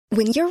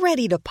When you're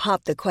ready to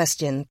pop the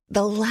question,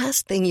 the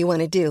last thing you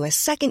want to do is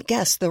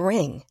second-guess the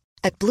ring.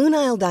 At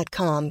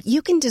BlueNile.com,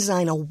 you can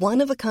design a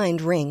one-of-a-kind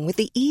ring with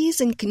the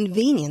ease and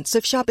convenience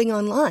of shopping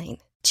online.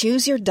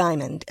 Choose your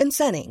diamond and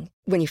setting.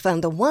 When you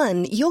find the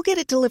one, you'll get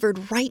it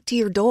delivered right to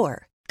your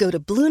door. Go to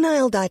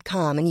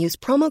BlueNile.com and use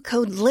promo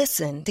code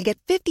LISTEN to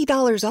get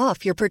 $50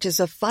 off your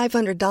purchase of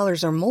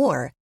 $500 or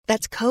more.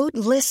 That's code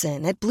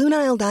LISTEN at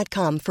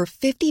BlueNile.com for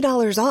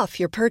 $50 off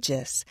your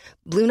purchase.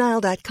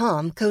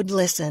 BlueNile.com, code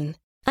LISTEN.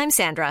 I'm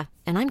Sandra,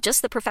 and I'm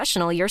just the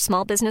professional your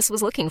small business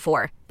was looking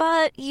for.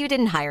 But you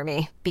didn't hire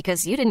me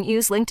because you didn't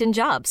use LinkedIn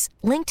Jobs.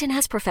 LinkedIn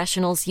has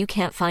professionals you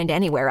can't find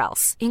anywhere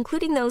else,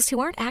 including those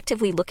who aren't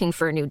actively looking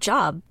for a new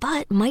job,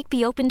 but might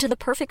be open to the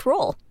perfect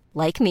role,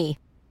 like me.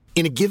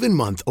 In a given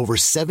month, over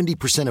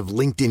 70% of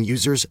LinkedIn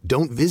users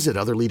don't visit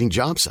other leading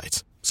job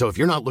sites. So if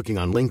you're not looking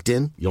on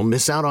LinkedIn, you'll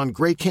miss out on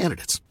great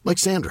candidates like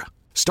Sandra.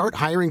 Start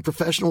hiring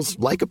professionals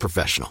like a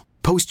professional.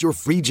 Post your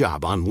free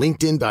job on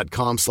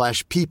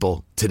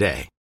linkedin.com/people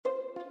today.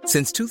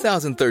 Since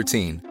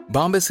 2013,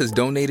 Bombas has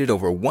donated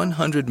over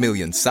 100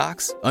 million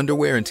socks,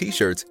 underwear, and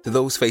T-shirts to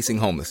those facing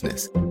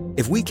homelessness.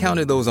 If we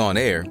counted those on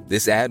air,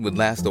 this ad would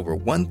last over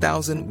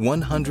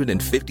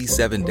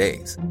 1,157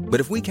 days.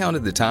 But if we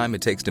counted the time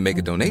it takes to make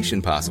a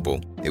donation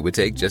possible, it would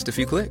take just a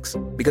few clicks.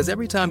 Because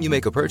every time you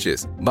make a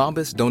purchase,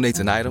 Bombas donates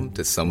an item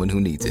to someone who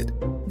needs it.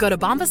 Go to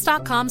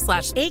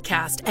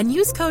bombas.com/ACAST and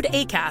use code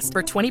ACAST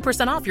for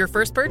 20% off your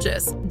first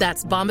purchase.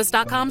 That's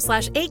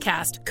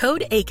bombas.com/ACAST,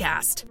 code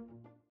ACAST.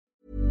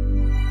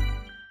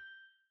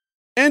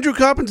 Andrew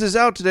Coppins is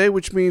out today,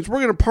 which means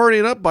we're going to party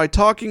it up by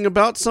talking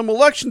about some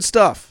election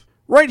stuff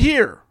right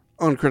here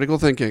on Critical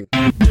Thinking.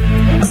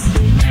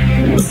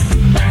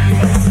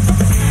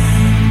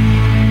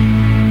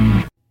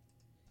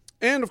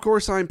 And of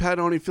course, I'm Pat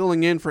Oney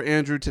filling in for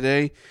Andrew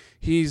today.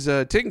 He's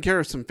taking care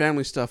of some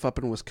family stuff up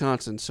in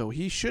Wisconsin, so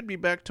he should be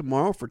back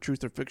tomorrow for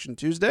Truth or Fiction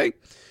Tuesday.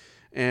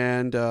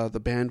 And the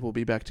band will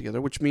be back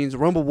together, which means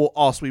Rumble will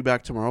also be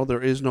back tomorrow.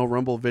 There is no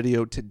Rumble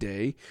video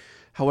today.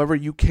 However,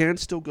 you can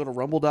still go to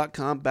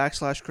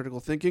rumble.com/critical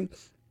thinking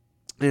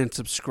and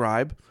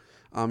subscribe.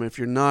 If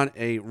you're not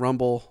a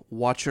Rumble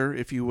watcher,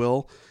 if you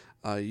will,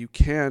 you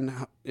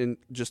can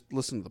just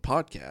listen to the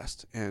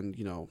podcast and,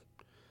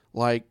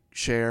 like,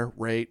 share,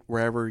 rate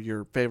wherever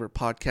your favorite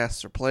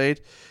podcasts are played.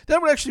 That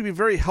would actually be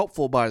very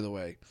helpful, by the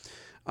way.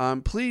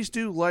 Please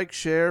do like,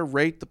 share,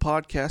 rate the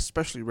podcast,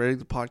 especially rating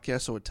the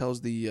podcast so it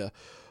tells the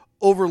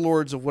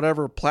overlords of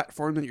whatever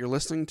platform that you're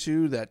listening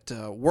to that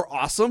we're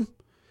awesome.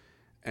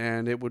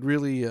 And it would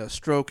really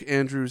stroke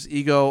Andrew's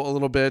ego a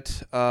little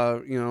bit,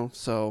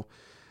 so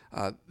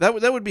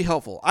that would be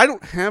helpful. I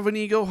don't have an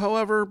ego,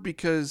 however,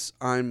 because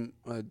I'm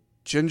a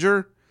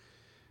ginger,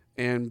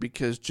 and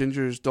because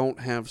gingers don't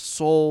have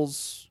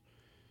souls,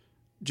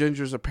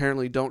 gingers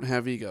apparently don't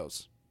have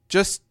egos.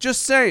 Just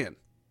saying.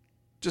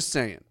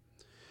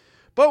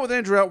 But with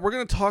Andrew out, we're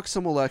going to talk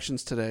some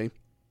elections today.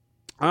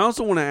 I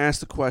also want to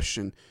ask the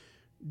question,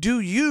 do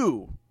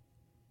you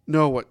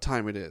know what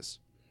time it is?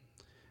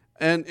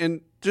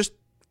 And just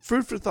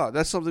food for thought.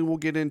 That's something we'll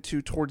get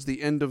into towards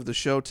the end of the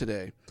show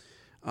today.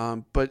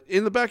 But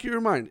in the back of your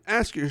mind,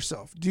 ask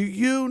yourself, do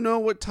you know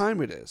what time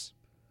it is?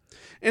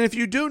 And if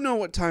you do know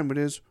what time it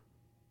is,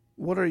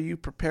 what are you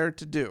prepared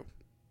to do?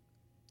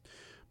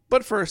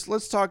 But first,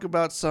 let's talk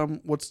about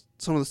some of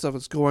the stuff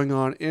that's going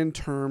on in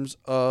terms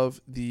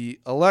of the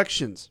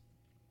elections.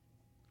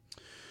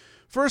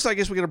 First, I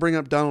guess we got to bring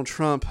up Donald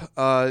Trump.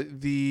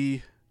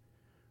 The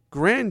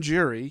grand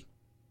jury,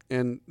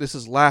 and this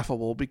is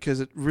laughable because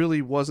it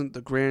really wasn't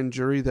the grand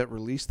jury that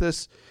released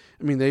this.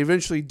 I mean, they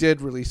eventually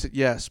did release it,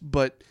 yes,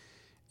 but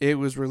it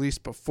was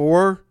released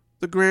before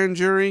the grand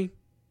jury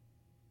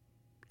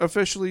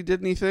officially did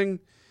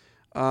anything.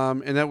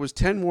 And that was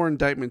 10 more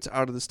indictments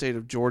out of the state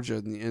of Georgia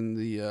in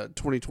the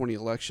 2020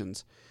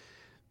 elections.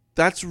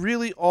 That's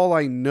really all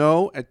I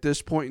know at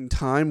this point in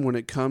time when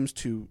it comes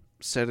to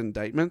said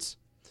indictments.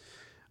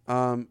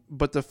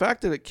 But the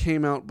fact that it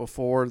came out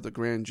before the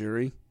grand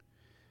jury,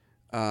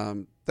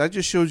 that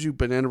just shows you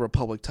Banana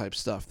Republic type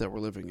stuff that we're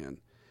living in.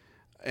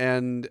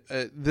 And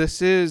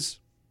this is,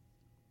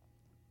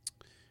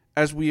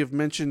 as we have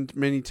mentioned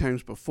many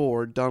times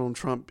before, Donald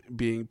Trump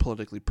being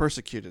politically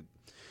persecuted.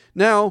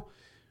 Now,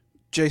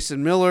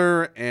 Jason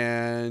Miller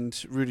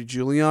and Rudy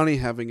Giuliani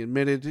having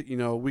admitted,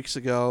 weeks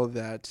ago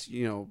that,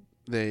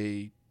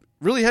 they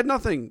really had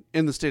nothing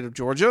in the state of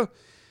Georgia,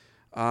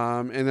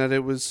 and that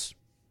it was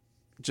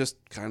just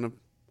kind of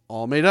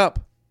all made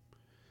up.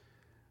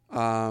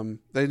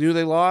 They knew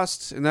they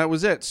lost, and that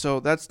was it. So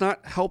that's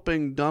not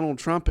helping Donald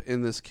Trump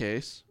in this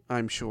case,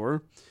 I'm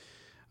sure.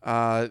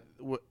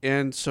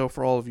 And so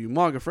for all of you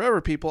MAGA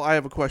Forever people, I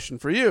have a question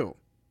for you.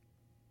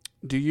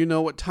 Do you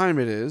know what time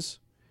it is?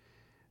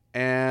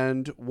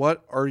 And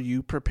what are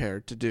you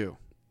prepared to do?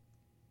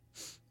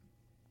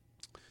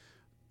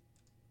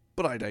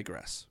 But I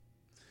digress.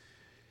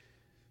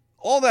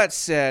 All that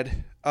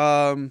said,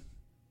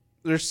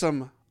 there's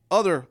some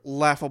other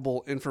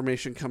laughable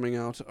information coming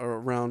out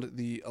around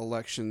the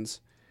elections,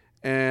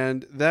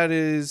 and that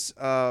is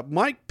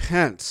Mike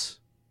Pence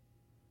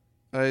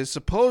is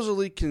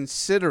supposedly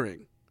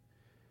considering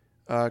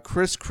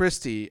Chris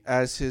Christie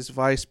as his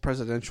vice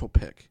presidential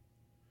pick.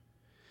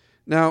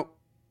 Now,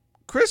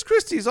 Chris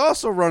Christie is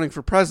also running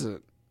for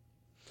president.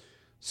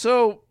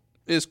 So,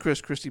 is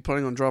Chris Christie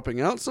planning on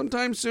dropping out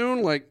sometime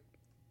soon? Like,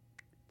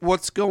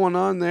 what's going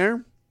on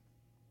there?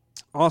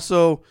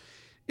 Also,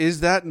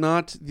 is that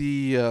not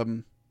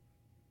the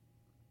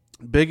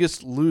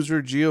biggest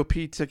loser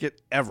GOP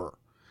ticket ever?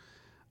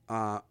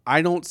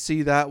 I don't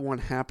see that one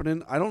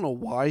happening. I don't know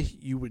why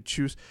you would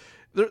choose.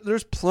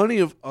 There's plenty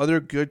of other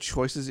good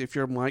choices if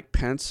you're Mike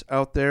Pence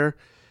out there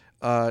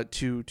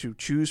to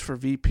choose for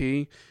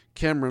VP.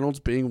 Kim Reynolds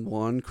being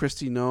one,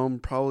 Kristi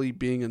Noem probably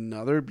being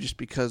another, just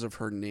because of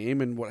her name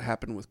and what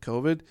happened with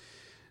COVID.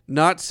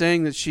 Not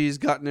saying that she's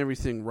gotten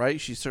everything right.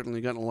 She's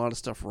certainly gotten a lot of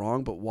stuff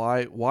wrong. But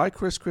why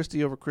Chris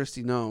Christie over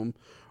Kristi Noem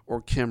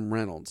or Kim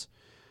Reynolds?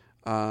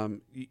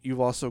 You've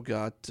also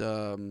got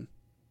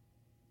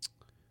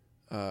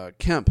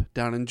Kemp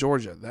down in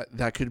Georgia.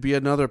 That could be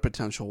another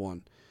potential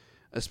one,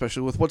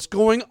 especially with what's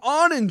going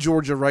on in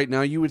Georgia right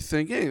now. You would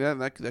think, hey,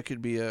 that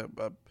could be a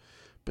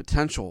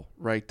potential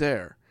right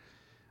there.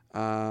 There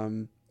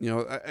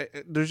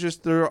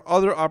are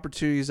other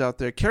opportunities out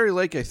there. Carrie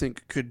Lake, I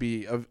think, could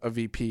be a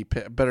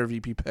better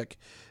VP pick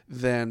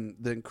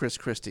than Chris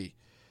Christie.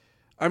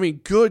 I mean,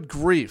 good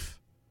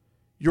grief.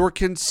 You're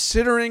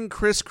considering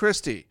Chris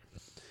Christie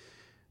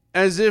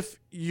as if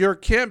your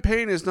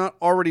campaign is not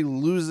already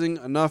losing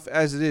enough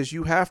as it is.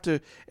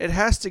 It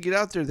has to get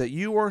out there that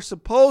you are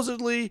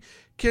supposedly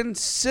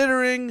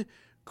considering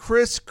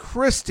Chris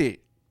Christie.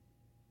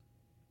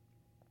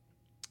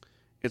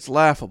 It's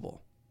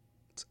laughable.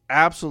 It's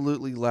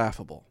absolutely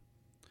laughable.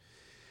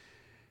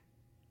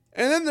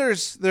 And then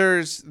there's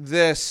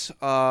this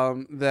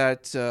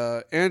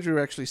that Andrew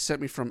actually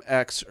sent me from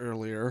X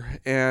earlier,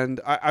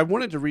 and I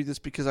wanted to read this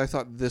because I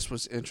thought this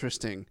was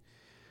interesting.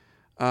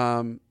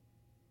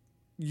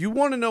 You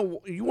want to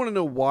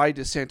know why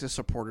DeSantis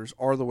supporters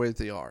are the way that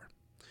they are.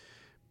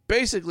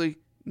 Basically,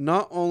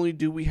 not only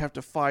do we have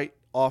to fight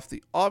off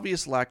the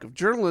obvious lack of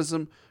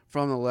journalism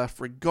from the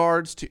left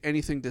regards to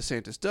anything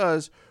DeSantis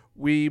does,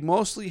 we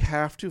mostly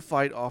have to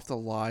fight off the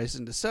lies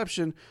and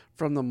deception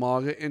from the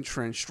MAGA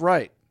entrenched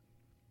right.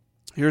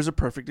 Here's a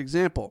perfect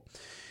example.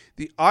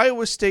 The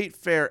Iowa State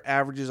Fair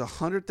averages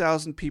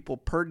 100,000 people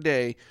per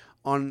day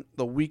on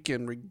the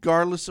weekend,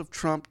 regardless of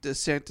Trump,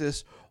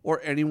 DeSantis,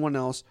 or anyone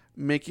else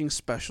making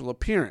special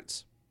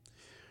appearance.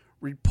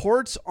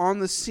 Reports on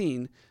the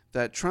scene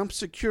that Trump's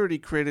security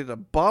created a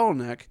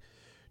bottleneck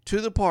to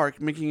the park,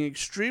 making it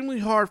extremely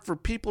hard for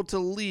people to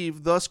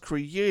leave, thus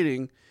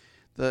creating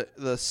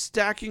the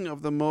stacking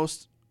of the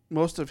most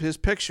of his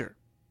picture.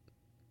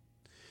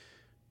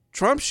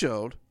 Trump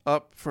showed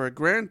up for a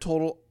grand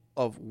total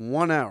of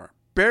 1 hour,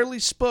 barely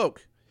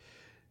spoke,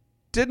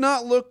 did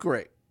not look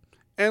great,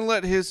 and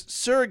let his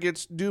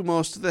surrogates do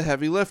most of the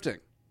heavy lifting.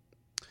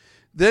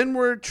 Then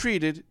were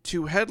treated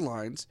to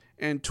headlines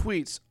and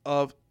tweets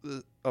of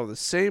the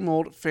same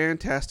old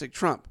fantastic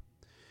Trump.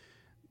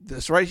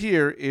 This right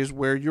here is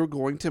where you're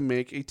going to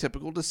make a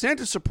typical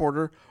DeSantis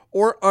supporter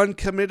or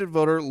uncommitted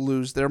voter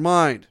lose their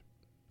mind.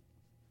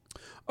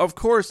 Of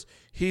course,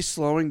 he's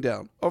slowing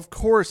down. Of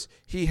course,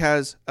 he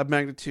has a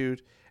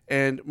magnitude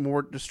and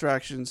more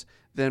distractions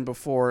than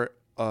before.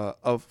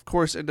 Of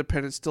course,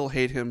 independents still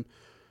hate him.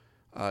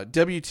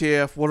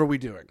 WTF, what are we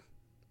doing?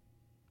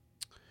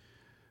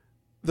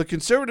 The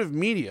conservative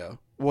media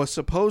was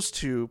supposed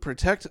to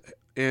protect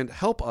and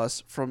help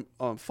us from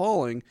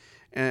falling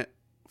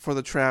for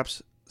the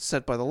traps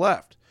set by the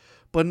left.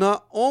 But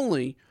not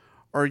only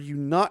are you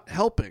not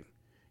helping,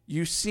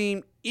 you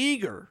seem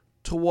eager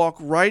to walk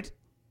right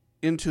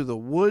into the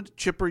wood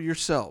chipper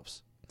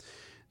yourselves.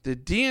 The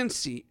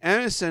DNC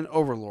MSN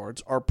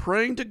overlords are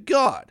praying to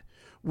God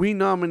we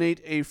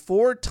nominate a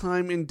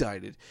 4-time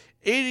indicted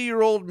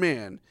 80-year-old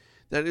man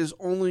that is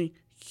only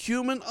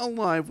human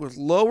alive with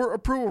lower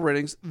approval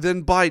ratings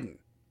than Biden.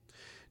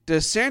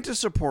 DeSantis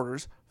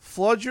supporters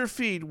flood your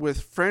feed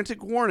with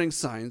frantic warning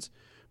signs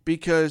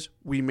because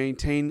we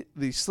maintain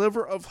the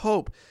sliver of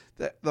hope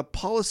that the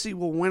policy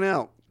will win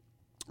out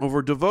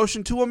over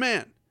devotion to a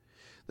man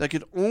that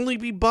could only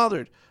be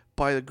bothered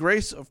by the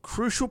grace of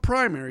crucial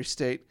primary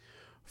state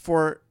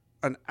for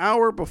an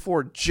hour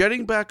before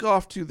jetting back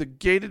off to the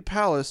gated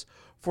palace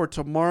for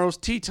tomorrow's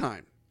tea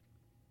time.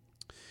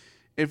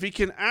 If he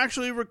can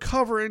actually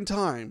recover in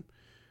time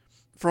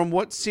from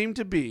what seemed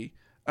to be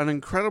an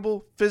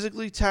incredible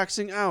physically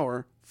taxing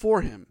hour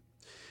for him.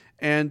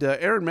 And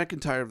Aaron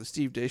McIntyre of the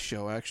Steve Deace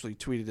Show actually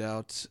tweeted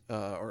out,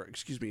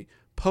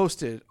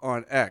 posted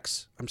on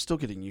X. I'm still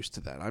getting used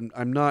to that.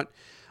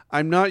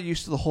 I'm not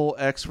used to the whole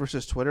X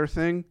versus Twitter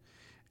thing.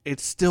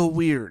 It's still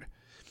weird.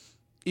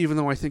 Even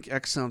though I think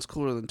X sounds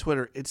cooler than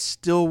Twitter, it's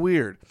still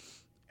weird.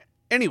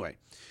 Anyway,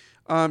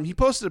 he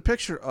posted a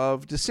picture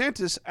of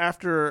DeSantis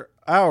after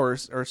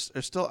hours, or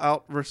still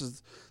out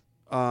versus,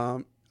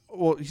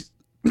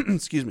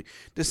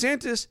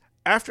 DeSantis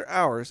after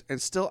hours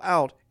and still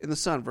out in the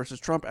sun versus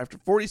Trump after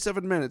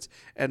 47 minutes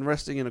and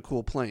resting in a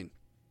cool plane.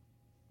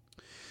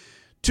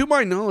 To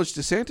my knowledge,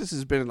 DeSantis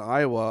has been in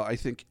Iowa, I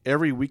think,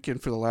 every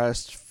weekend for the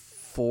last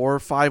 4 or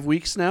 5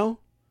 weeks now.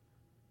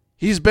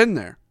 He's been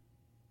there.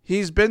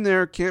 He's been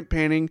there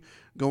campaigning,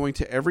 going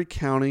to every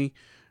county,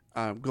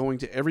 going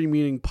to every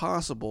meeting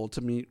possible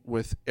to meet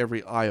with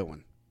every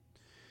Iowan.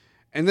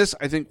 And this,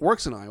 I think,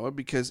 works in Iowa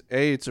because,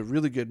 A, it's a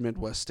really good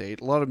Midwest state.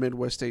 A lot of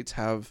Midwest states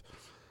have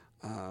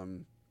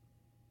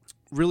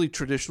really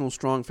traditional,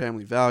 strong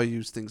family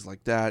values, things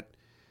like that.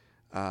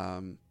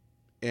 And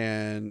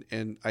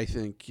I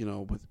think,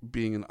 with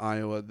being in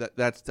Iowa,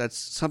 that's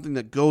something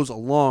that goes a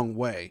long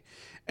way.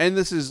 And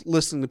this is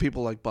listening to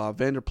people like Bob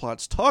Vander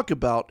Plaats talk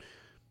about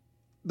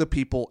the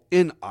people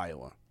in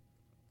Iowa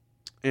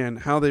and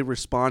how they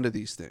respond to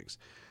these things.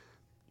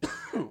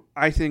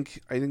 I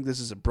think this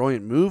is a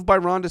brilliant move by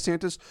Ron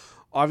DeSantis.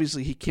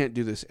 Obviously, he can't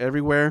do this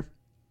everywhere.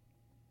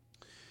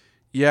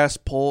 Yes,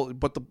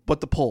 but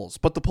the polls.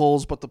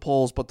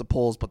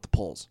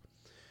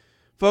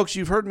 Folks,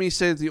 you've heard me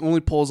say that the only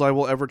polls I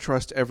will ever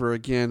trust ever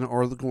again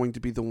are going to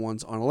be the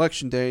ones on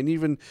Election Day. And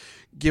even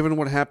given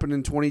what happened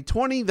in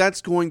 2020,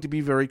 that's going to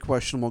be very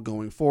questionable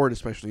going forward,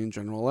 especially in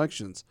general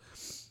elections.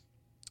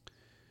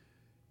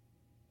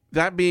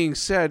 That being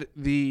said,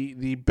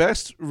 the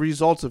best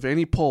results of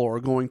any poll are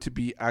going to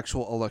be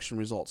actual election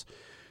results.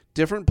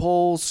 Different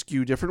polls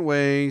skew different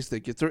ways. They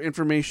get their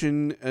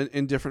information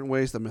in different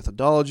ways. The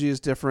methodology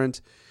is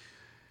different.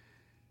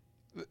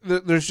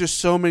 There's just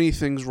so many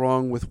things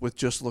wrong with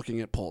just looking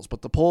at polls.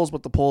 But the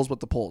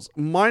polls.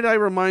 Might I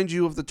remind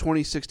you of the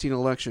 2016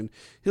 election?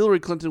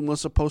 Hillary Clinton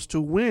was supposed to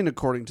win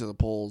according to the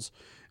polls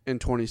in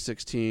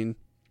 2016.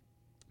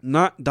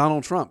 Not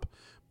Donald Trump,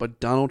 but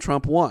Donald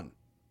Trump won.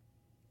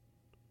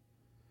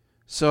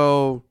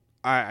 So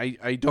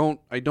I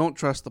don't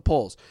trust the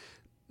polls.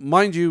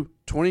 Mind you,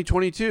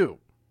 2022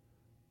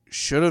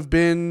 should have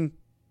been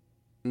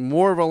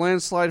more of a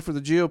landslide for the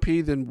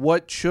GOP than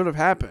what should have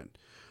happened,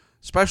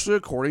 especially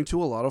according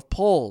to a lot of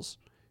polls.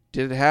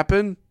 Did it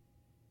happen?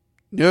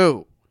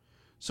 No.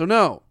 So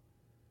no.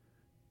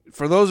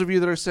 For those of you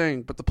that are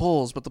saying, but the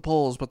polls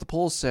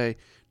say,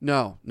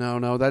 no,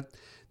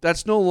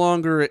 that's no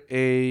longer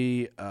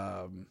a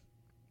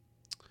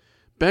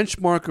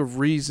benchmark of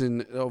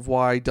reason of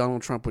why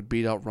Donald Trump would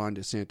beat out Ron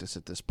DeSantis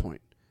at this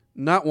point.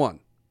 Not one.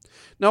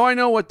 Now, I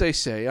know what they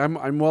say.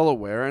 I'm well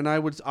aware, and I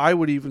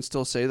would even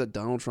still say that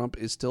Donald Trump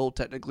is still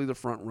technically the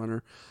front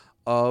runner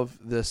of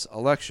this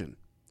election.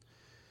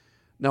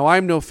 Now,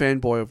 I'm no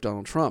fanboy of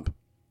Donald Trump.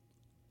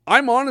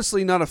 I'm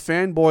honestly not a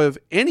fanboy of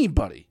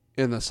anybody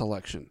in this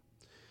election.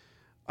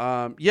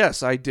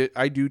 Yes, I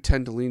do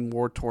tend to lean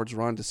more towards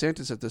Ron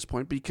DeSantis at this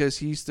point because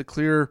he's the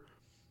clear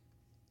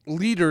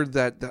leader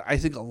that I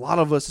think a lot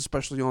of us,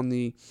 especially on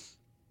the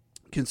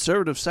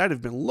conservative side,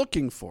 have been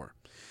looking for.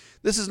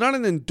 This is not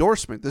an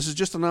endorsement. This is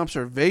just an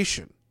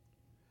observation.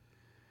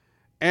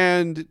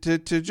 And to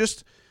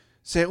just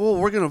say, well,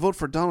 we're going to vote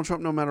for Donald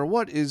Trump no matter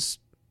what is,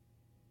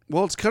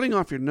 well, it's cutting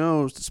off your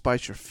nose to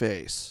spite your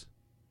face.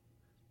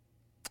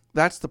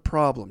 That's the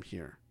problem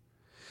here.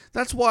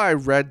 That's why I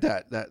read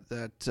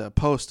that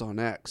post on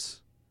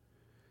X.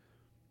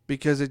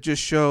 Because it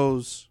just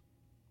shows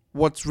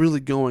what's really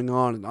going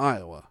on in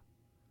Iowa.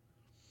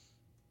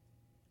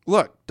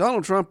 Look,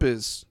 Donald Trump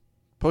is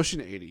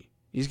pushing 80.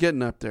 He's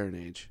getting up there in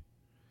age.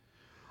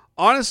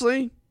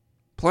 Honestly,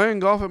 playing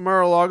golf at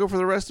Mar-a-Lago for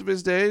the rest of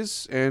his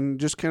days and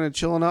just kind of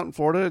chilling out in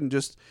Florida and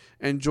just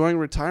enjoying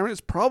retirement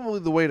is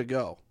probably the way to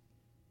go.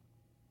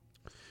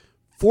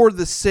 For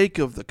the sake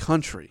of the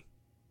country.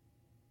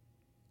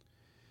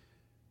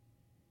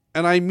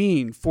 And I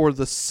mean for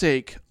the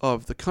sake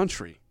of the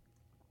country.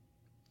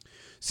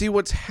 See,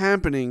 what's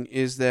happening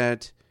is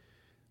that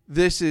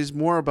this is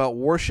more about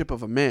worship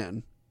of a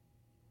man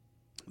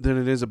than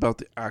it is about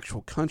the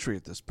actual country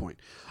at this point.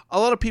 A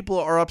lot of people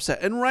are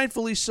upset, and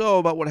rightfully so,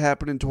 about what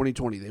happened in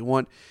 2020. They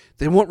want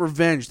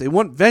revenge. They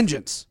want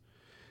vengeance.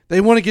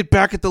 They want to get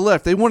back at the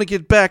left. They want to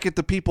get back at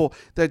the people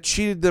that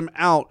cheated them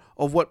out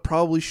of what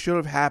probably should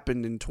have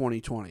happened in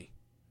 2020.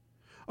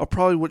 Of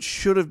probably what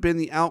should have been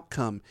the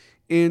outcome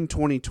in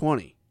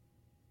 2020.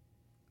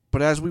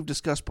 But as we've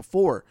discussed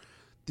before,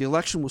 the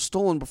election was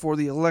stolen before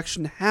the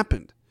election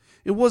happened.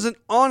 It wasn't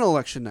on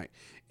election night.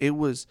 It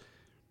was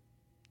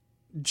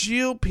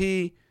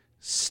GOP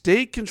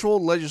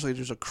state-controlled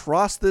legislators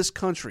across this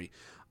country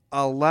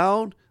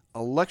allowed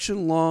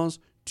election laws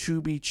to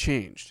be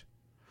changed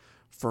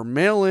for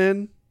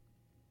mail-out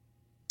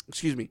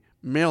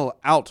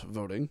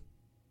voting.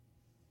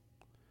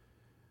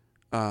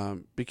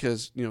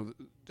 Because,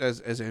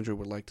 as Andrew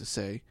would like to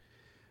say,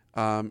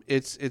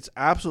 it's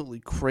absolutely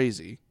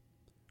crazy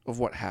of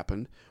what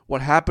happened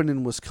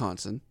in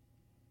Wisconsin,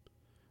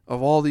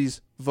 of all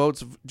these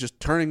votes just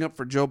turning up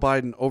for Joe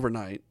Biden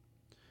overnight.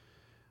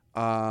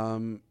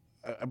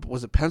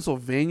 Was it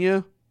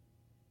Pennsylvania?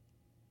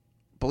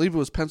 I believe it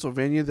was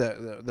Pennsylvania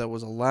that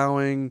was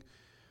allowing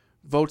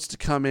votes to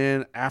come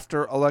in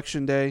after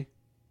Election Day.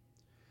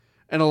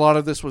 And a lot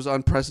of this was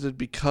unprecedented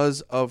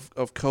because of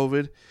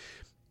COVID.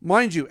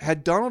 Mind you,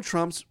 had Donald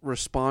Trump's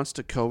response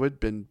to COVID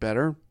been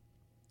better,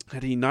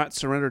 had he not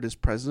surrendered his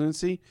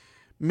presidency,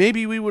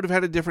 maybe we would have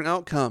had a different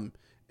outcome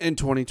in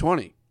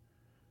 2020.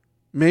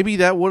 Maybe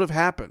that would have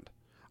happened.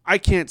 I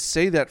can't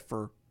say that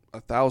for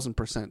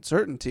 1,000%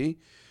 certainty,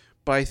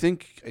 but I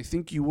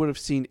think you would have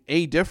seen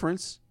a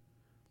difference.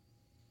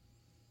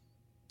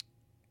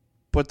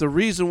 But the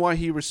reason why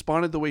he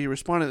responded the way he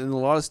responded, and a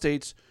lot of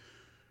states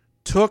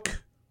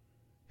took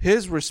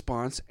his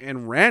response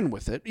and ran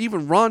with it.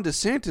 Even Ron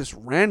DeSantis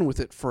ran with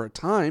it for a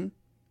time.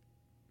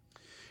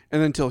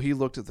 And until he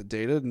looked at the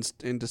data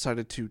and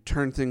decided to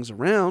turn things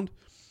around.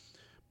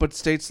 But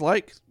states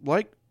like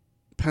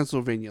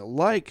Pennsylvania,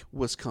 like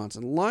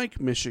Wisconsin,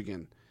 like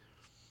Michigan,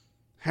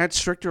 had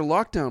stricter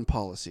lockdown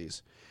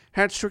policies,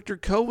 had stricter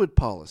COVID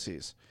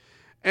policies.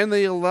 And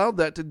they allowed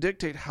that to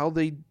dictate how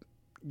they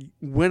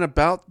went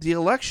about the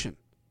election.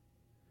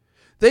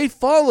 They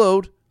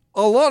followed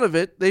a lot of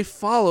it. They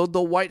followed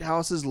the White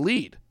House's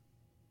lead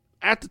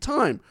at the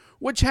time,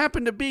 which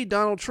happened to be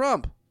Donald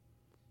Trump.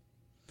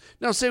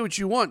 Now, say what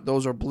you want.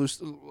 Those are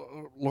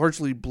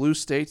largely blue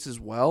states as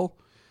well,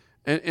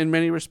 in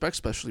many respects,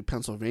 especially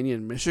Pennsylvania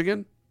and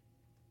Michigan.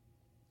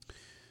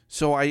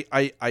 So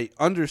I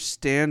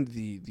understand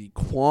the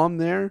qualm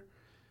there.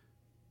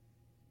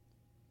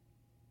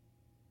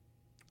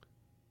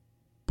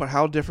 But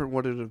how different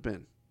would it have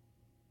been?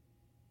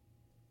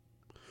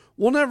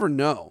 We'll never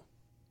know.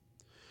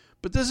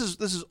 But this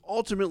is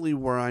ultimately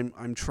where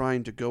I'm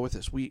trying to go with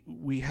this.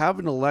 We have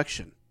an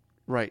election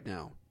right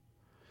now.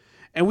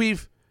 And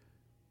we've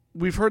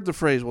heard the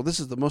phrase, well, this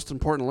is the most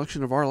important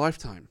election of our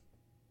lifetime.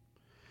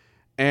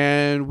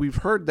 And we've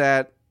heard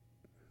that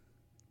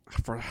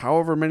for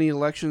however many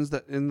elections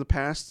that in the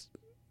past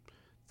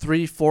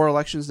 3-4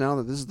 elections now,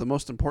 that this is the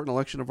most important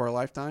election of our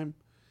lifetime.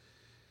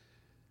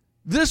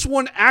 This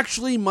one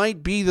actually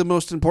might be the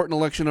most important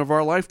election of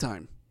our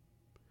lifetime.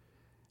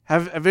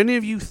 Have any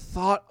of you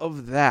thought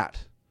of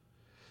that?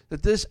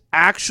 That this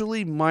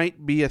actually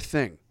might be a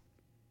thing?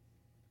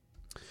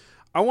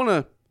 I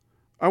want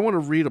to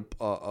read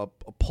a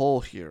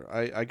poll here.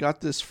 I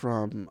got this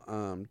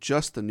from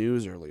Just the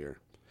News earlier.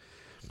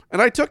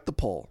 And I took the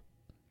poll.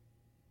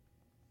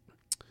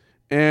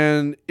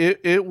 And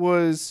it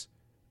was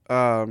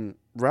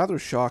rather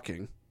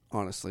shocking,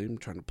 honestly. I'm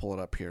trying to pull it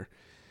up here.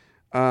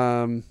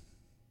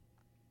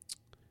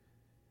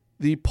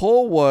 The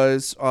poll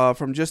was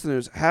from Just the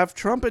News. Have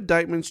Trump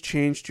indictments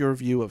changed your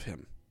view of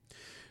him?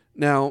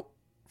 Now,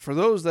 for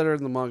those that are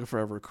in the MAGA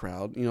Forever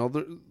crowd,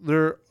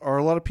 there are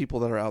a lot of people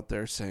that are out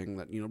there saying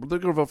that they're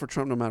going to vote for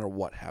Trump no matter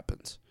what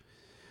happens.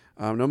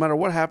 No matter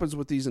what happens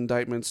with these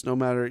indictments, no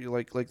matter a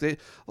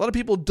lot of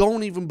people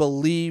don't even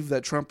believe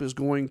that Trump is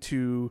going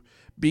to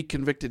be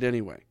convicted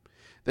anyway.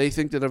 They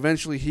think that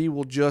eventually he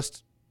will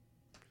just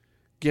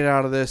get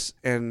out of this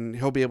and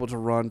he'll be able to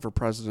run for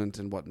president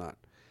and whatnot.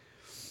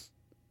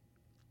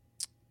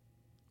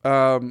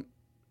 And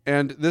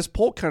this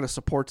poll kind of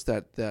supports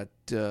that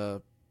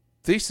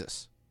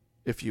thesis,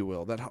 if you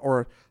will,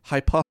 or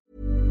hypothesis.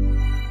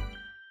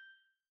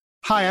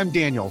 Hi, I'm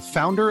Daniel,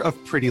 founder of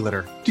Pretty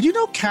Litter. Did you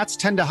know cats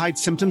tend to hide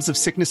symptoms of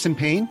sickness and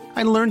pain?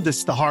 I learned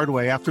this the hard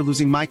way after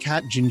losing my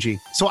cat, Gingy.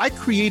 So I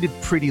created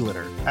Pretty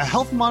Litter, a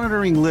health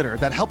monitoring litter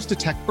that helps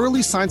detect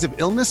early signs of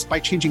illness by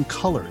changing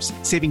colors,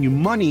 saving you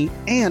money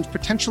and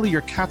potentially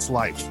your cat's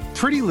life.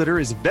 Pretty Litter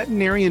is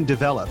veterinarian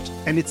developed,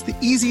 and it's the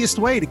easiest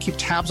way to keep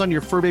tabs on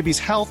your fur baby's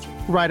health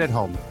right at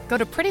home. Go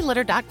to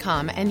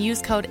prettylitter.com and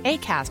use code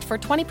ACAST for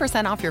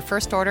 20% off your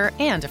first order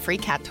and a free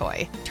cat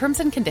toy. Terms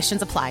and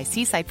conditions apply.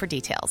 See site for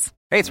details.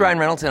 Hey, it's Ryan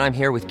Reynolds, and I'm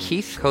here with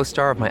Keith,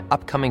 co-star of my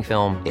upcoming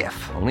film,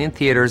 If, only in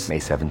theaters May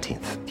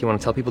 17th. Do you want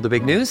to tell people the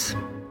big news?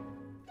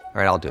 All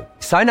right, I'll do it.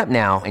 Sign up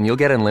now and you'll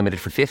get unlimited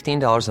for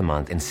 $15 a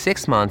month and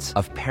 6 months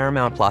of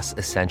Paramount Plus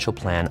Essential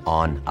Plan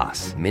on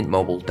us.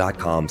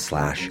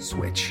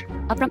 MintMobile.com/switch.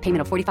 Upfront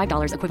payment of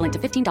 $45 equivalent to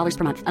 $15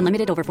 per month.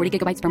 Unlimited over 40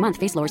 gigabytes per month.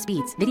 Face lower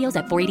speeds. Videos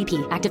at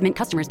 480p. Active Mint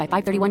customers by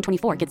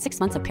 531.24 get 6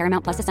 months of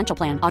Paramount Plus Essential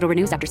Plan. Auto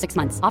renews after 6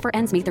 months. Offer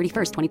ends May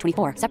 31st,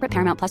 2024. Separate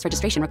Paramount Plus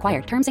registration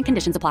required. Terms and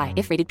conditions apply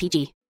if rated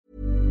PG.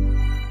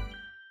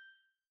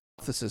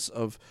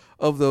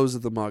 Of those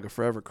of the MAGA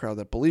Forever crowd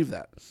that believe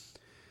that.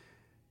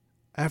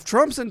 Have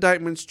Trump's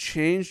indictments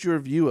changed your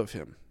view of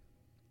him?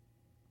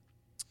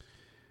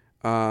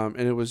 And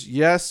it was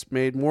yes,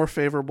 made more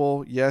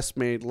favorable, yes,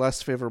 made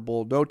less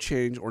favorable, no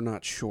change, or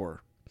not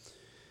sure.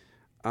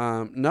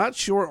 Not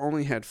sure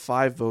only had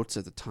 5 votes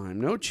at the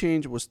time. No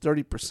change was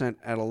 30%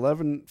 at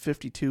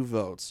 1152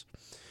 votes.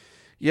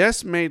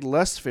 Yes, made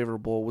less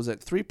favorable was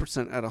at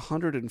 3% at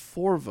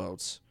 104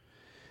 votes.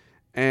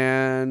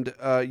 And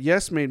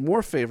yes, made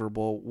more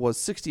favorable was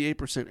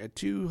 68% at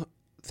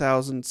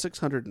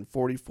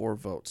 2,644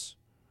 votes.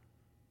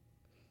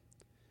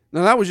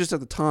 Now, that was just at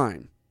the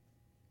time.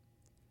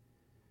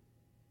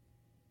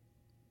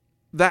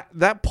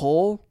 That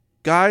poll,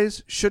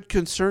 guys, should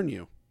concern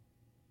you.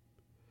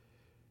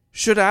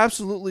 Should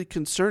absolutely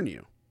concern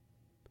you.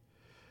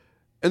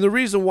 And the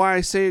reason why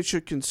I say it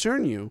should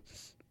concern you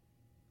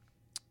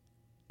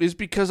is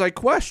because I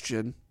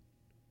question,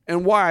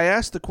 and why I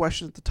asked the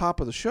question at the top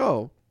of the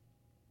show,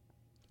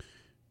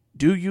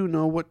 do you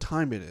know what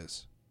time it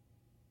is?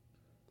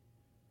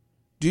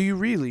 Do you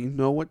really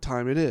know what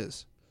time it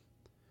is?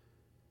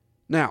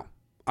 Now,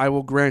 I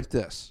will grant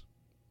this.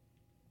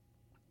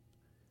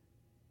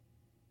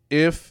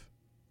 If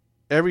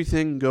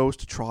everything goes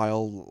to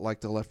trial like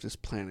the left is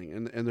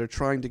planning, and they're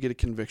trying to get a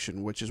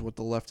conviction, which is what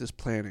the left is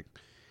planning,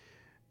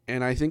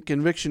 and I think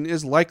conviction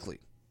is likely.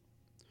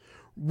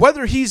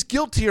 Whether he's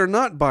guilty or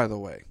not, by the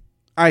way,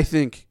 I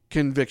think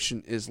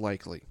conviction is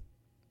likely.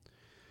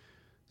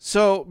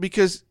 So,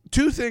 because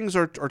two things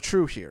are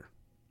true here,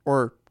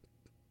 or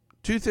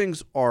two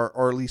things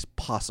are at least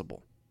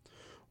possible.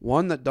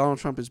 One, that Donald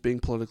Trump is being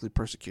politically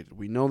persecuted.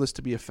 We know this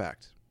to be a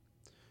fact.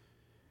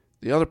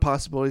 The other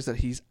possibility is that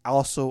he's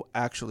also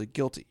actually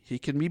guilty. He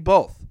can be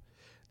both.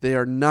 They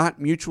are not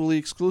mutually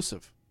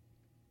exclusive.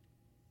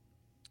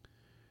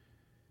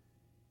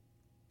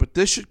 But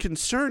this should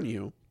concern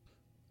you,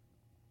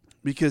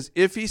 because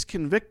if he's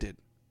convicted,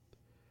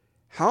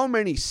 how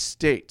many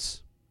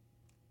states,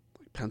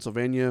 like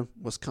Pennsylvania,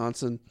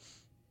 Wisconsin,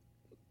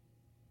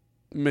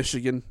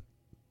 Michigan,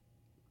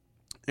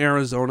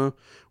 Arizona,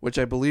 which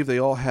I believe they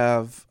all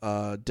have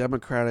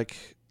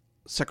Democratic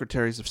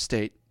secretaries of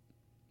state,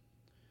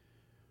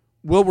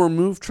 will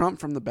remove Trump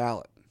from the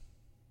ballot?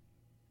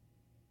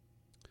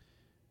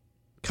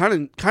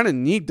 Kind of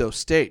need those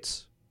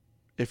states,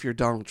 if you're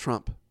Donald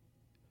Trump,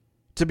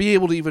 to be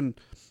able to even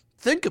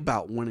think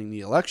about winning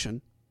the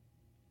election.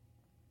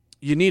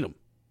 You need them.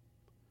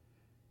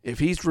 If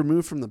he's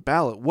removed from the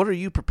ballot, what are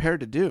you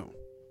prepared to do?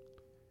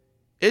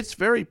 It's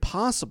very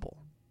possible.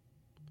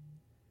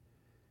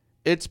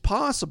 It's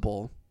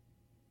possible,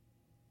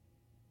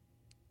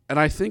 and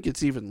I think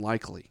it's even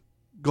likely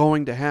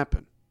going to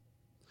happen.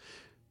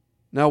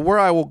 Now, where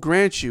I will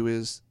grant you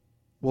is,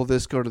 will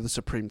this go to the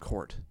Supreme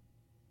Court?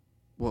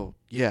 Well,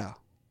 yeah.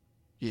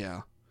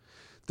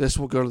 This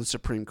will go to the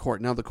Supreme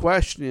Court. Now, the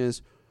question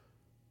is,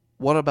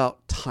 what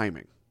about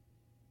timing?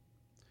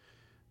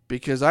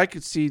 Because I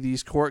could see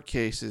these court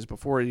cases,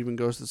 before it even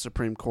goes to the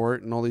Supreme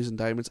Court and all these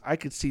indictments, I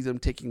could see them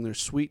taking their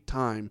sweet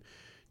time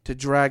to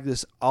drag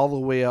this all the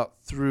way out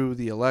through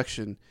the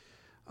election,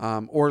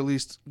 or at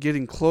least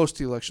getting close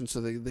to the election so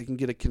they can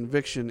get a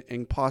conviction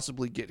and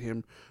possibly get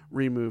him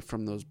removed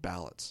from those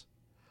ballots.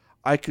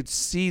 I could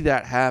see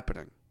that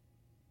happening.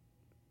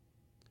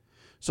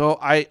 So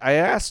I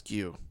ask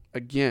you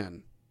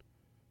again,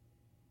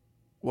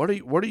 what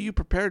are you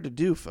prepared to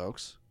do,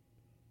 folks?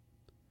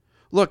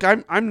 Look,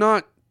 I'm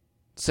not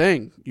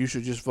saying you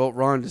should just vote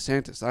Ron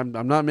DeSantis.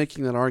 I'm not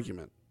making that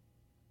argument.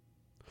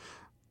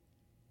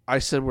 I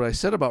said what I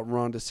said about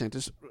Ron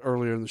DeSantis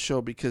earlier in the show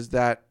because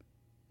that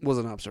was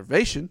an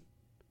observation.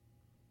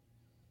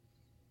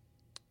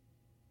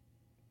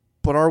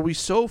 But are we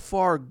so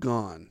far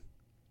gone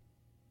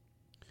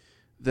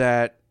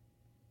that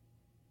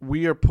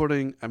we are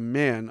putting a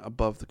man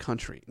above the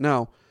country?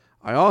 Now,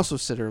 I also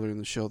said earlier in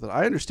the show that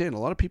I understand a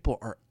lot of people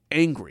are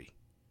angry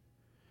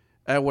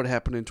at what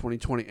happened in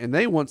 2020, and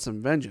they want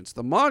some vengeance.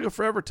 The MAGA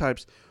Forever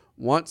types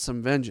want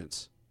some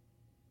vengeance.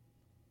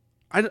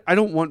 I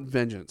don't want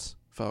vengeance,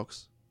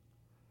 folks.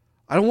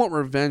 I don't want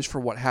revenge for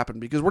what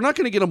happened, because we're not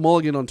going to get a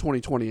mulligan on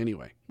 2020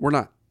 anyway. We're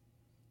not.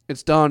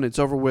 It's done. It's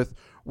over with.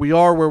 We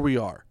are where we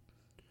are.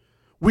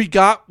 We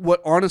got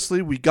what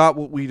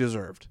we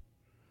deserved,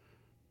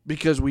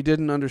 because we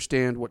didn't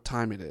understand what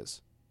time it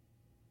is.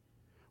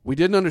 We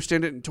didn't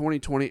understand it in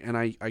 2020, and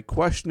I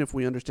question if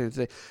we understand it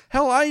today.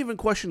 Hell, I even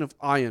question if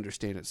I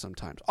understand it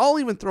sometimes. I'll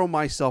even throw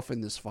myself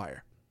in this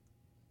fire.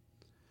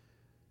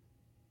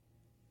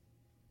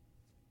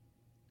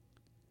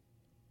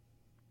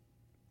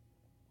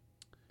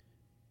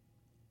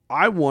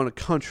 I want a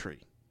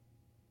country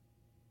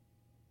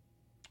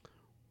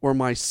where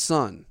my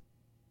son,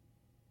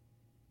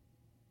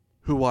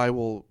 who I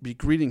will be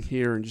greeting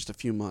here in just a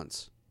few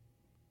months,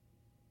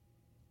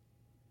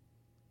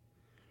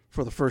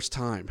 for the first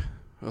time.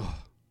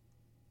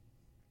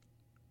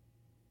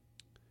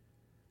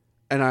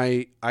 And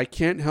I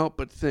can't help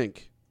but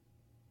think,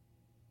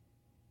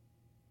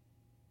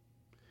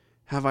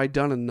 have I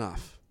done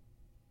enough?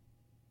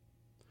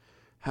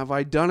 Have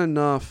I done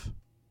enough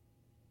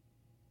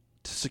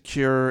to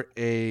secure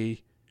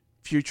a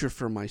future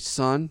for my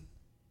son,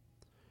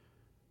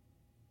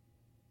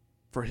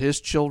 for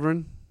his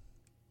children,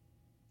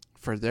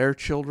 for their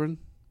children?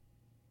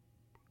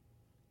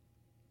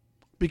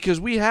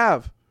 Because we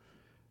have,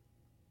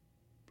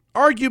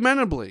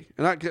 argumentably,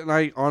 and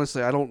I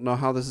honestly, I don't know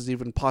how this is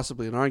even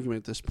possibly an argument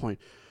at this point.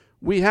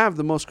 We have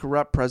the most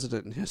corrupt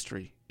president in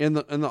history in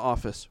the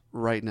office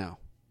right now.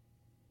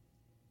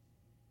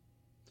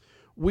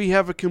 We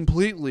have a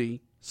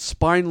completely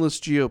spineless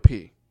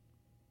GOP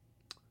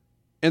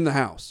in the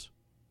House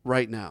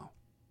right now.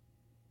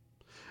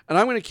 And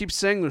I'm going to keep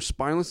saying they're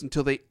spineless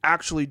until they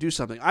actually do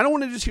something. I don't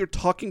want to just hear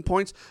talking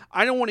points.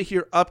 I don't want to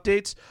hear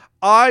updates.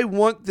 I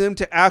want them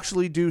to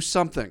actually do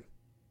something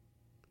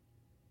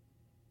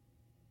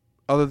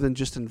other than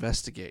just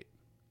investigate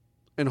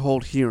and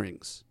hold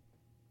hearings.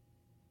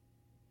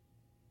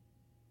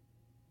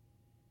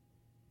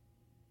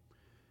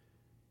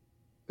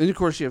 Then, of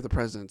course, you have the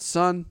president's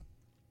son,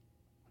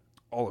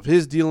 all of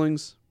his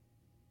dealings.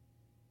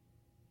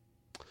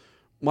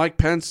 Mike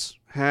Pence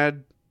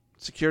had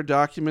secure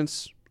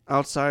documents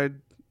outside,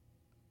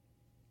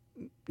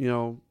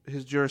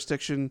 his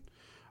jurisdiction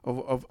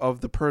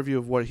of the purview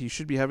of what he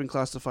should be having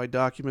classified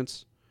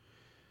documents.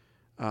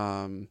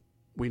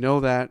 We know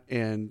that,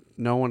 and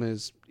no one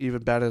has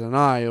even batted an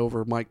eye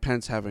over Mike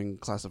Pence having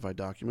classified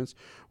documents.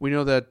 We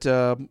know that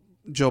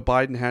Joe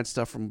Biden had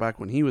stuff from back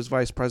when he was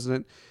vice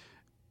president.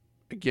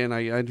 Again,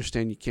 I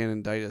understand you can't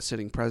indict a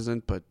sitting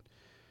president, but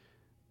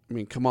I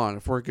mean, come on.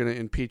 If we're going to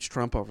impeach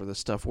Trump over this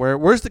stuff,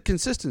 where's the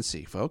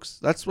consistency, folks?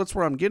 That's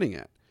where I'm getting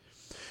at.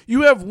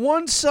 You have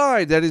one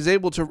side that is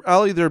able to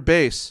rally their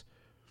base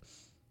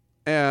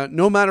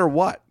no matter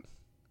what.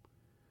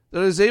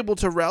 That is able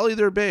to rally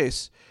their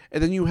base.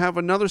 And then you have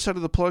another side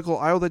of the political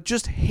aisle that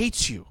just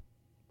hates you.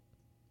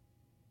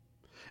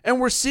 And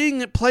we're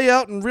seeing it play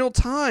out in real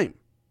time.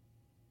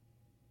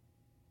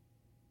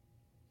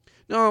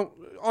 Now,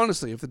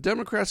 honestly, if the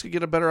Democrats could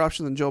get a better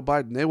option than Joe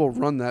Biden, they will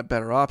run that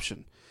better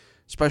option.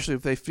 Especially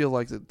if they feel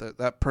like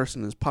that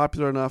person is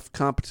popular enough,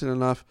 competent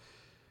enough,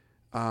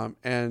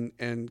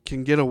 and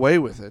can get away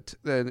with it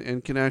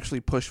and can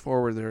actually push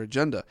forward their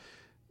agenda.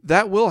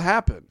 That will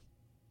happen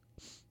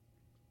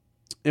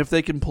if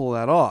they can pull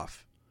that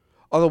off.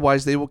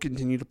 Otherwise, they will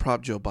continue to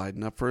prop Joe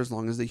Biden up for as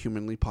long as they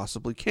humanly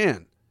possibly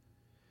can.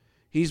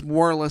 He's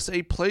more or less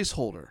a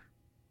placeholder.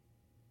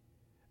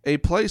 A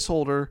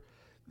placeholder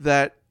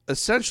that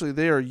essentially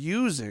they are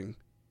using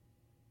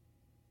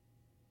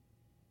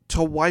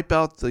to wipe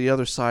out the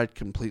other side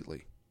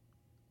completely.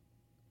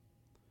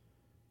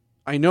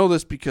 I know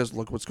this because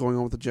look what's going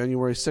on with the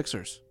January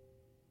 6ers.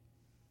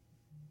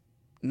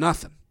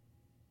 Nothing.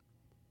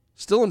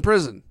 Still in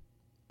prison.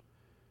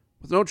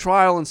 With no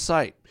trial in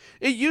sight.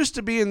 It used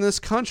to be in this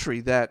country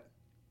that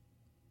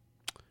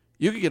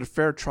you could get a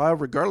fair trial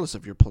regardless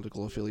of your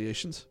political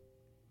affiliations.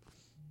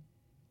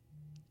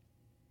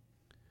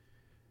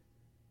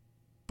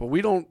 But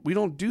we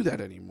don't do that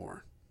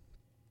anymore.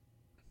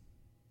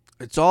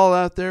 It's all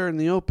out there in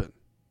the open.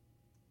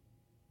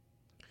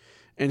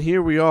 And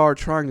here we are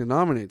trying to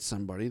nominate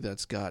somebody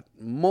that's got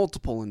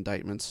multiple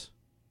indictments.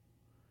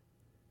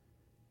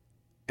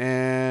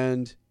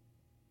 And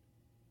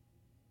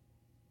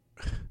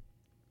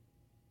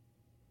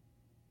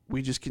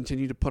we just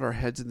continue to put our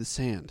heads in the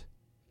sand.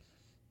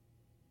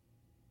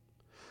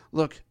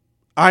 Look,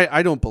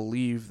 I don't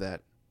believe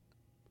that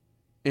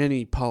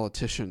any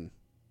politician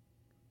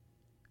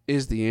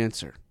is the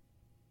answer.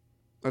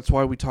 That's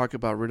why we talk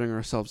about ridding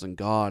ourselves in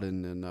God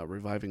and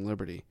reviving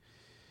liberty.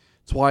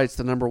 It's why it's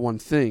the number one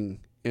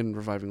thing in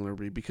reviving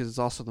liberty, because it's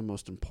also the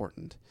most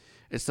important.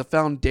 It's the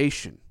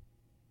foundation.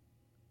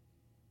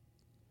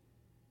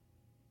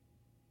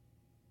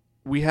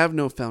 We have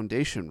no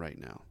foundation right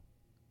now.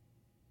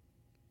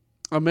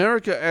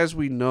 America as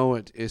we know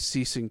it is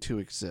ceasing to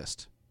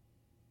exist.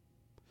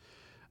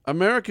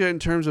 America, in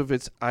terms of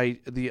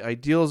the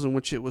ideals in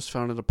which it was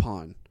founded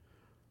upon,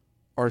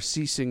 are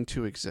ceasing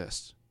to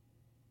exist.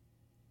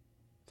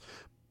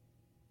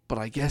 But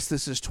I guess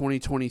this is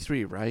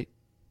 2023, right?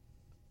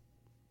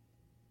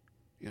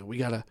 We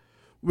gotta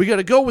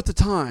go with the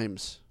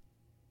times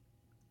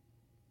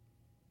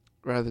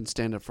rather than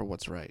stand up for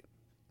what's right.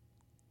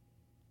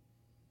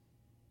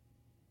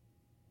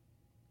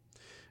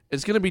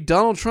 It's going to be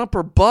Donald Trump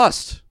or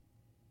bust.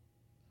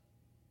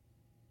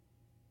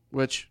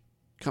 Which,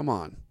 come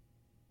on.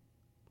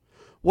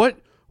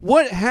 What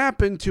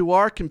happened to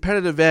our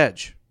competitive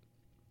edge?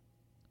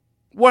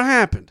 What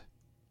happened?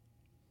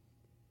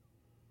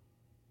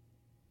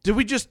 Did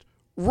we just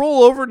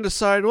roll over and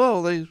decide,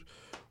 well,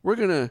 we're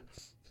going to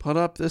put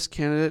up this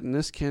candidate and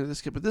this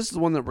candidate, but this is the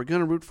one that we're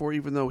going to root for,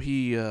 even though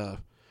he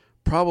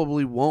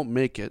probably won't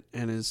make it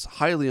and is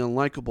highly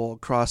unlikable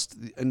across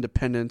the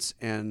independents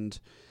and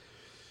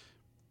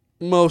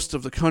most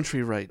of the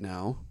country right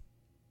now.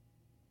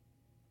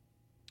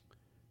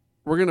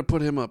 We're going to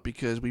put him up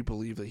because we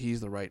believe that he's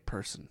the right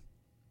person.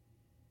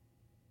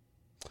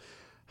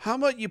 How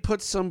about you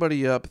put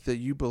somebody up that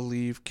you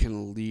believe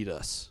can lead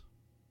us?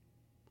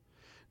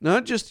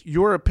 Not just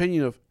your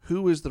opinion of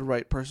who is the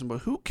right person, but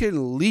who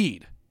can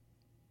lead.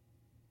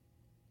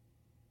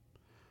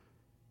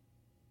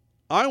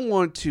 I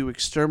want to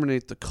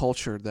exterminate the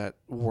culture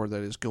war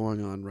that is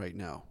going on right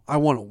now. I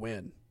want to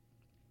win.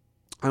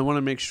 I want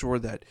to make sure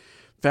that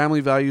family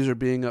values are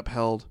being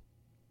upheld,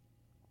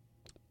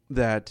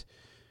 that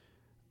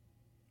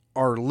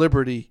our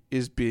liberty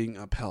is being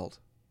upheld.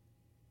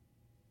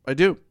 I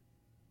do.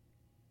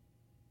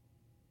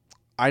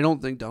 I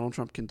don't think Donald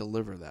Trump can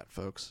deliver that,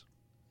 folks.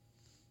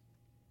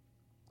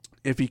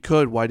 If he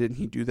could, why didn't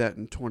he do that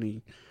in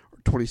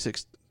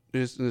 26 in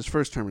his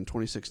first term in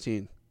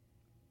 2016?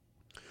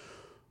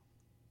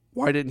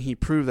 Why didn't he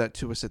prove that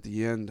to us at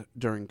the end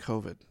during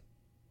COVID?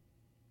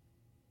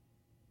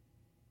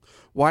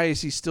 Why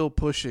is he still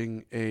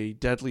pushing a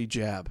deadly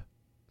jab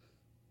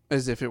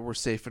as if it were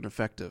safe and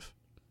effective?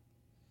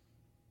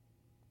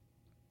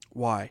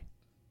 Why?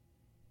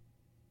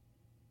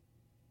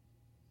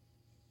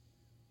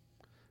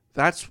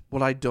 That's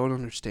what I don't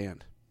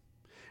understand.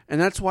 And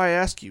that's why I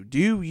ask you,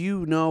 do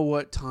you know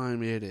what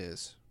time it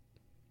is?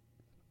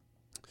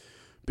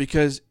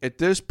 Because at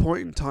this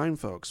point in time,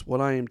 folks,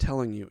 what I am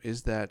telling you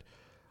is that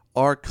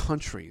our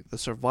country, the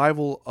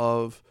survival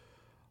of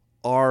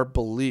our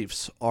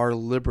beliefs, our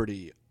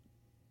liberty,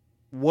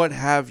 what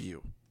have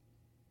you,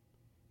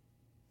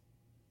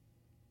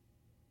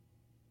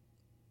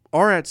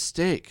 are at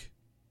stake.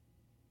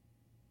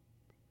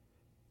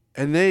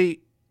 And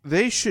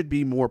they should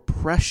be more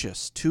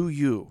precious to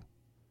you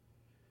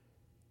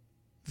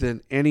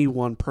than any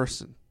one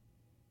person.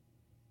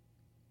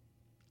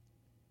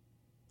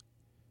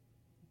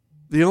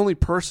 The only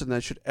person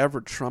that should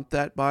ever trump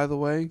that, by the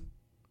way,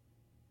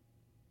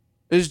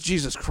 is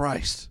Jesus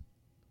Christ.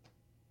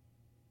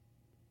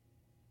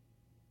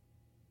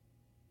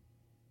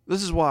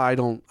 This is why I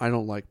don't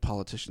like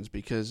politicians,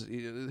 because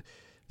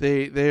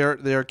they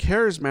are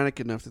charismatic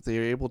enough that they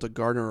are able to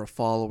garner a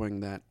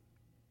following that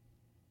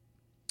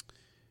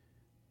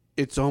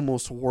it's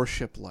almost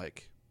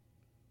worship-like.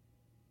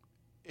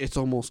 It's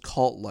almost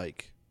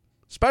cult-like,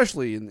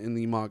 especially in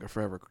the MAGA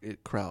Forever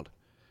crowd.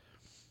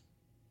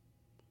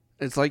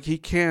 It's like he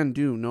can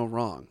do no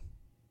wrong.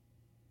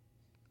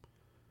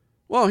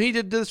 Well, he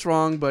did this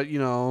wrong, but,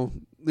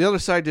 the other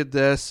side did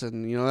this,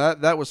 and,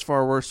 that was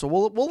far worse, so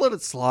we'll let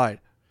it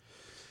slide.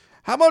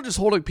 How about just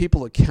holding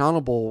people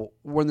accountable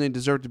when they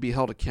deserve to be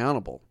held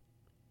accountable?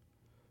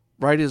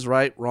 Right is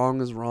right, wrong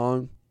is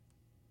wrong.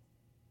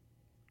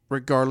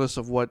 Regardless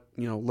of what,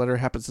 letter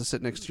happens to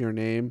sit next to your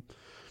name,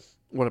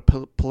 what a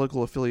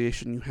political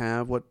affiliation you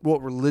have, what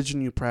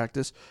religion you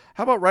practice.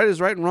 How about right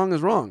is right and wrong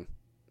is wrong?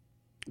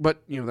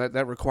 But,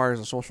 that requires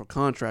a social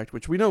contract,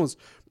 which we know is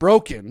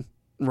broken,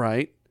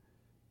 right?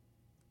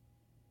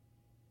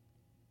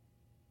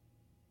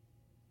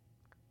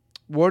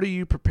 What are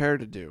you prepared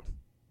to do?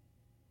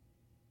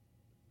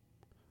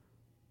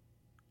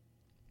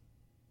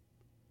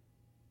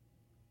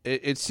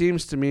 It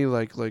seems to me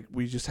like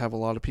we just have a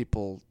lot of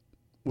people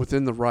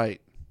within the right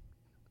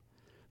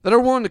that are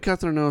willing to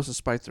cut their nose to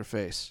spite their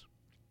face.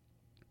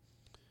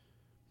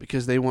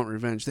 Because they want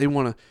revenge. They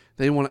want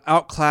to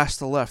outclass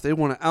the left. They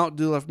want to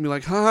outdo the left and be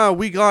like, haha,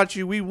 we got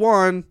you, we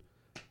won.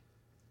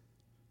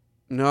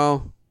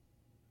 No,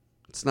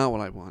 it's not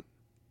what I want.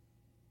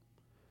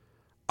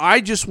 I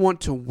just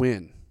want to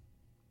win.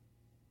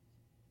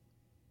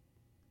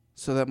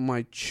 So that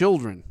my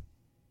children,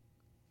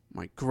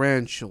 my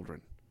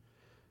grandchildren,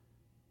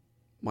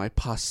 my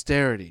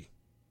posterity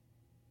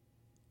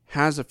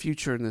has a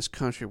future in this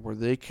country where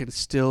they can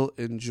still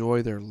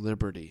enjoy their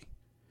liberty.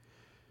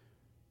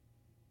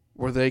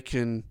 Where they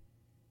can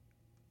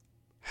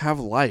have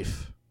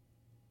life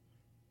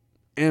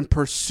and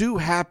pursue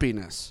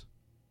happiness.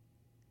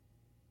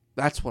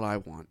 That's what I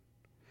want.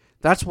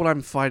 That's what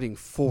I'm fighting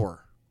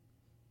for.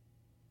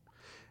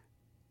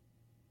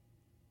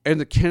 And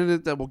the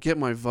candidate that will get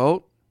my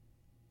vote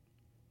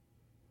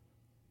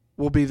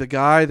will be the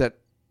guy that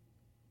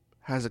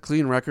has a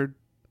clean record,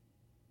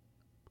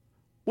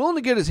 willing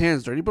to get his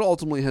hands dirty, but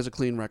ultimately has a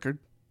clean record.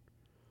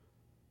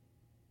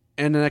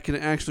 And that can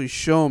actually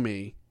show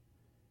me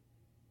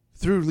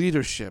through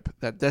leadership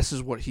that this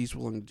is what he's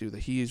willing to do, that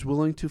he is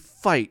willing to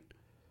fight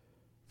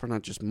for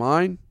not just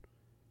mine,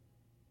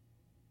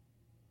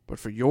 but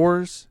for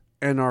yours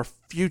and our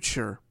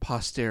future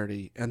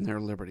posterity and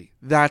their liberty.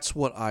 That's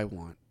what I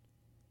want.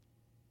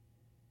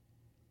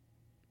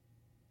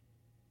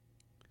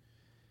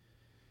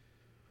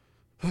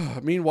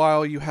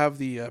 Meanwhile, you have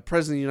the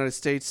President of the United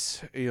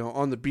States,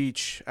 on the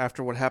beach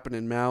after what happened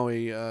in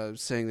Maui,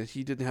 saying that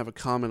he didn't have a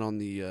comment on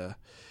the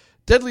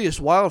deadliest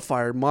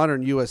wildfire in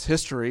modern U.S.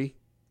 history.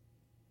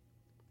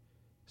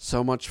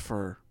 So much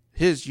for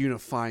his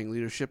unifying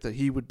leadership, that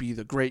he would be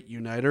the great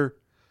uniter.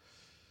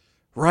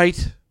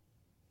 Right?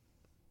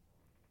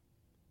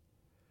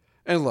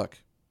 And look,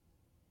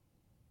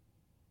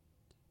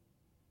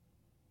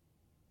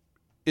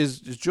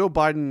 is Joe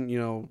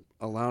Biden,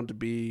 allowed to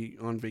be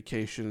on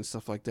vacation and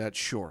stuff like that?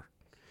 Sure.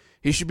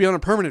 He should be on a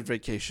permanent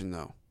vacation,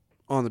 though,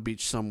 on the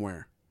beach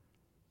somewhere.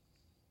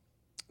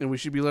 And we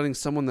should be letting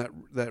someone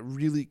that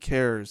really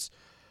cares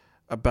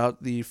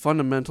about the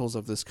fundamentals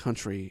of this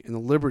country and the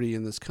liberty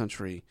in this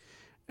country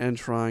and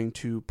trying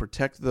to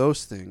protect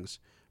those things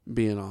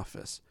be in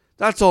office.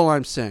 That's all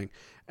I'm saying.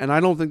 And I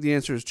don't think the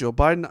answer is Joe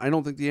Biden. I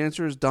don't think the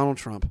answer is Donald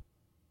Trump.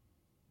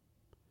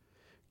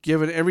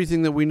 Given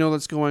everything that we know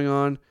that's going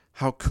on,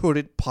 how could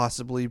it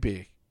possibly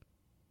be?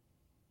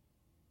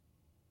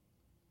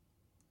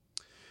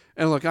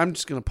 And look, I'm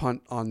just going to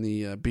punt on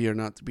the be or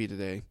not to be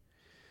today.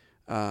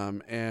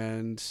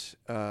 And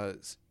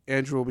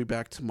Andrew will be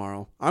back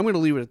tomorrow. I'm going to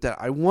leave it at that.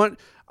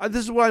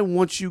 This is what I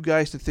want you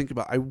guys to think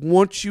about. I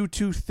want you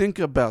to think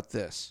about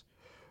this.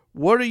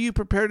 What are you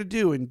prepared to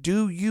do? And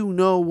do you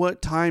know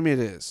what time it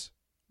is?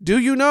 Do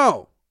you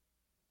know?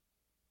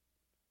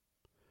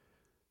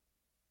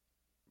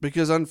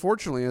 Because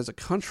unfortunately, as a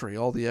country,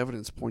 all the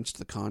evidence points to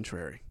the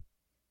contrary.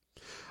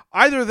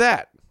 Either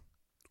that,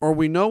 or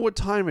we know what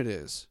time it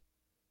is,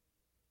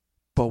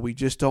 but we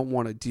just don't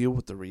want to deal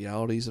with the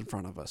realities in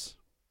front of us.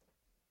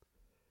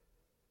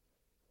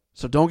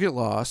 So don't get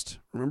lost.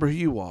 Remember who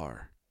you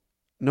are.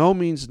 No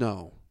means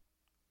no.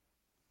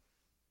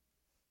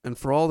 and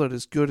for all that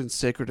is good and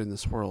sacred in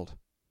this world.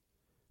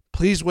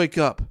 Please wake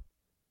up.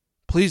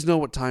 Please know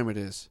what time it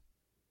is.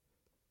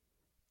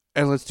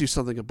 And let's do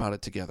something about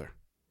it together.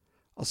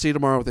 I'll see you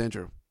tomorrow with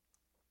Andrew.